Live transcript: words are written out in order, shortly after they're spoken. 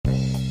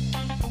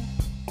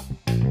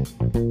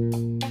Hello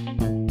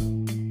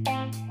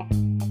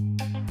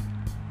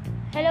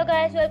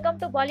guys, welcome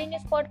to Bolly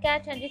News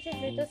Podcast and this is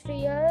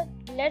Ritushree here.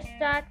 Let's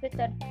start with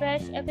a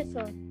fresh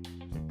episode.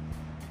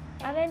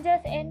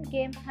 Avengers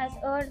Endgame has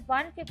earned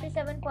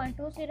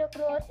 157.20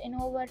 crores in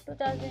over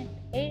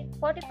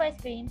 2,045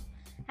 screens,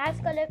 has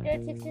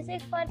collected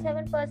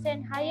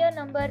 66.7% higher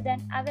number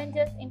than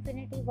Avengers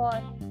Infinity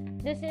War.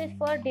 This is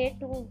for day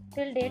 2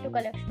 till day 2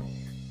 collection.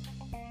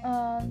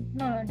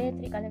 Day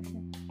 3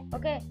 collection.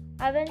 Okay,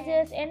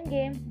 Avengers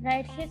Endgame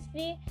writes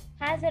history,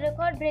 has a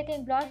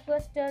record-breaking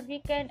blockbuster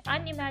weekend,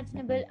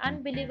 unimaginable,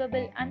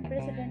 unbelievable,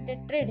 unprecedented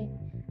trading.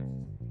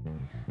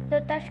 The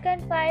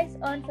Tashkent Files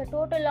earns a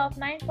total of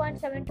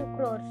 9.72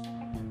 crores.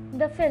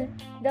 The film,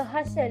 The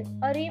Hustle,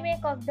 a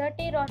remake of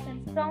Dirty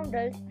Rotten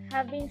Scoundrels,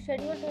 have been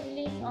scheduled to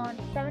release on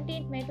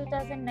 17th May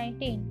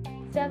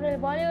 2019. Several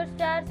Bollywood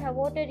stars have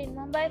voted in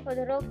Mumbai for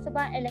the Lok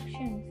Sabha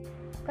elections.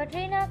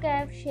 Katrina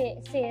Kaif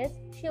says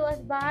she was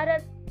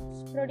Bharat's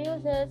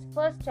producer's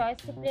first choice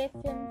to play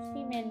film's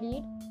female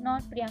lead,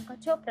 not Priyanka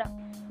Chopra.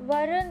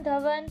 Varun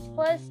Dhawan's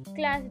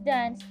first-class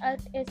dance at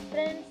his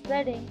friend's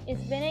wedding is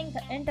winning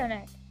the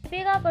internet.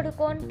 Deepika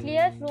Padukone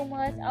clears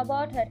rumors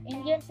about her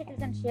Indian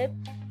citizenship,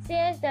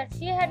 says that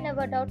she had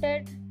never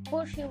doubted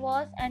who she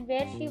was and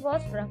where she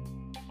was from.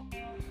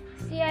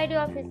 CID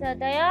officer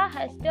Daya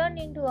has turned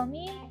into a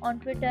meme on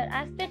Twitter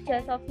as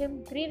pictures of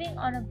him grieving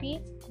on a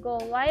beach go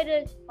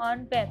viral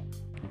on web.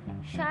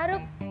 Shah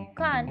Rukh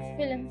Khan's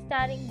film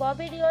starring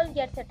Bobby Deol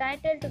gets a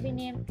title to be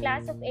named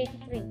Class of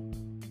 '83.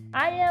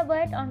 Alia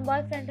Bhatt on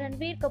boyfriend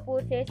Ranbir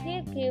Kapoor says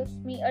he gives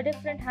me a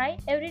different high.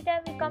 Every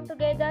time we come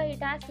together,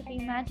 it has to be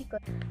magical.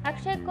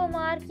 Akshay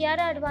Kumar,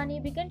 Kiara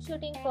Advani begin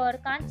shooting for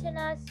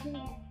Kanchana's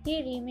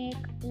Hindi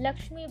remake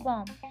Lakshmi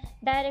Bomb.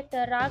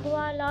 Director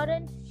Raghava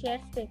Lawrence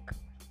shares pic.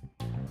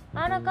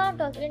 On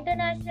account of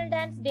International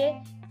Dance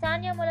Day,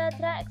 Sanya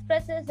Malhotra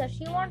expresses that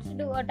she wants to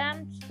do a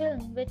dance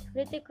film with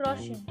Hrithik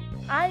Roshan.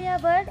 Alia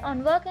Bhatt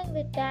on working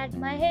with dad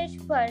Mahesh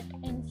Bhatt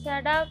in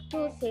Sadak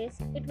 2 says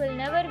it will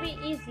never be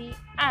easy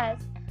as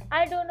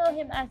I don't know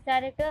him as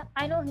director,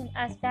 I know him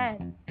as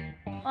dad.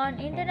 On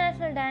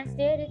International Dance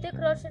Day, Hrithik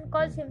Roshan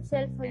calls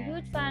himself a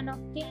huge fan of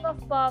King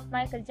of Pop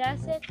Michael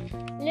Jackson,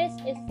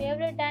 lists his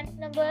favorite dance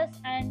numbers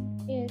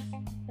and is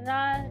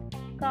Raal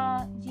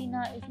Ka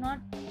Jeena is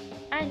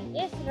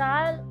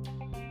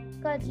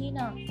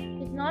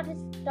not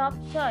his top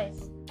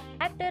choice.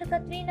 Actor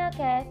Katrina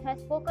Kaif has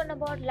spoken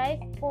about life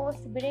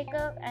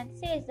post-breakup and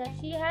says that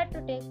she had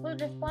to take full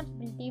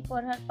responsibility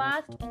for her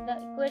past in the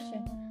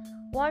equation,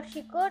 what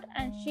she could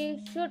and she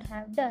should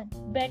have done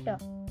better.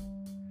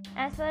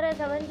 As far as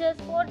Avengers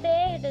 4th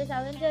day, it is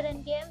Avengers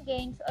Endgame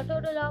gains a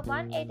total of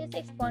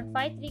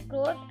 186.53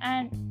 crores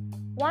and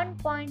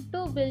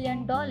 $1.2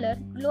 billion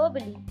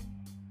globally.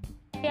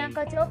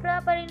 Priyanka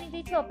Chopra,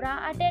 Parinidhi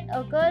Chopra attend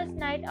a girls'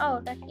 night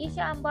out at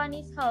Isha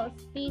Ambani's house,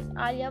 tease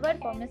Alia Bhatt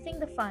for missing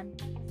the fun.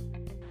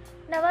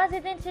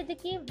 Nawazuddin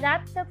Siddiqui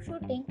wraps up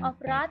shooting of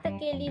Raat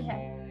Akeli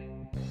Hai.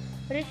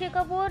 Rishi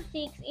Kapoor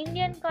seeks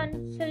Indian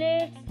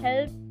consulate's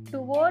help to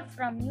vote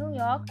from New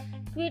York,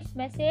 tweets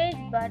message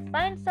but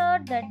finds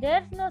out that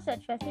there's no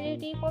such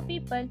facility for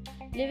people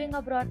living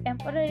abroad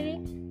temporarily.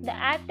 The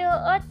actor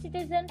urged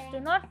citizens to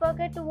not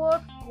forget to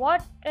vote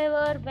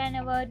whatever,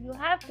 whenever you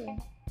have to.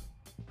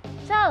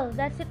 So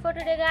that's it for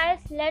today, guys.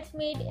 Let's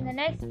meet in the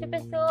next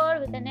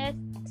episode with the next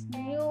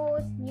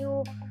news,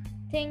 new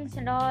things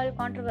and all,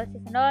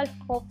 controversies and all.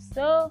 Hope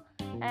so.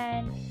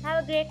 And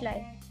have a great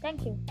life.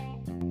 Thank you.